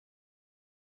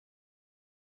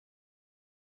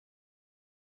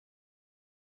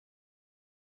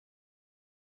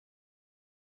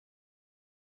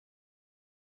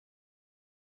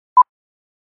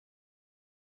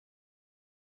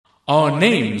Our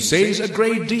name says a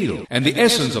great deal, and the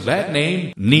essence of that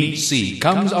name, Ni-Cey,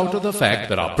 comes out of the fact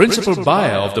that our principal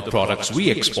buyer of the products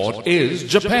we export is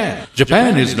Japan.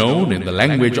 Japan is known in the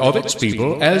language of its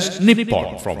people as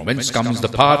Nippon, from whence comes the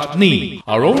part Ni.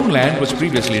 Our own land was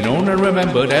previously known and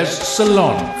remembered as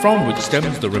Ceylon, from which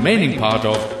stems the remaining part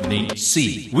of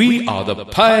Ni-Cey. We are the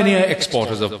pioneer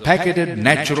exporters of packeted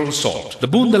natural salt. The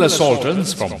Bundala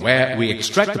Saltons, from where we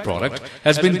extract the product,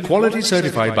 has been quality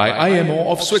certified by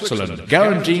IMO of Switzerland,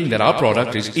 guaranteeing that our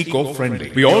product is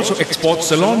eco-friendly. We also export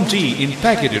Ceylon tea in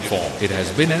packeted form. It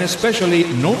has been an especially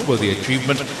noteworthy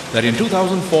achievement that in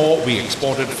 2004 we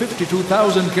exported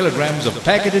 52,000 kilograms of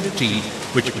packeted tea,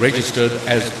 which registered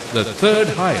as the third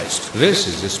highest. This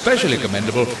is especially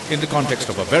commendable in the context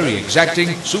of a very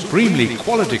exacting, supremely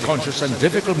quality-conscious and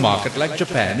difficult market like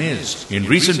Japan is. In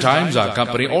recent times, our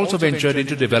company also ventured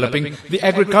into developing the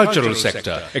agricultural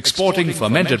sector, exporting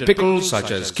fermented pickles such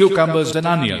as cucumbers and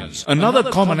onions. Another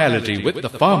commonality with the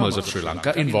farmers of Sri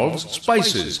Lanka involves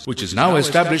spices, which is now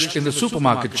established in the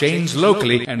supermarket chains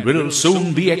locally and will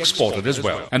soon be exported as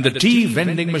well. And the tea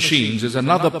vending machines is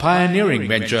another pioneering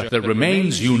venture that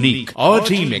remains unique. Our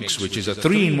tea mix, which is a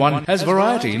 3-in-1, has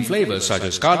variety in flavors such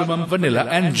as cardamom, vanilla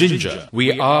and ginger.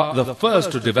 We are the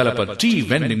first to develop a tea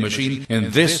vending machine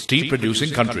in this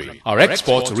tea-producing country. Our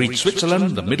exports reach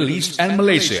Switzerland, the Middle East and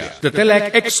Malaysia. The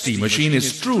TeLak ExTea machine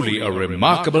is truly a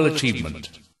remarkable achievement.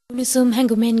 Unisum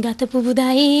hangumen gata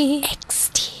pubudai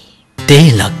ExTea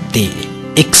TeLak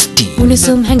ExTea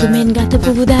Unisum hangumen gata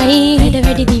pubudai Veda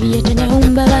vedi diviyata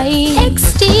nehum balai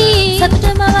ExTea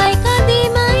Satata mawai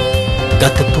kadimai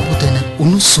Gata pubudana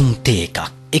unusum tee එකක්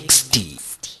ExTea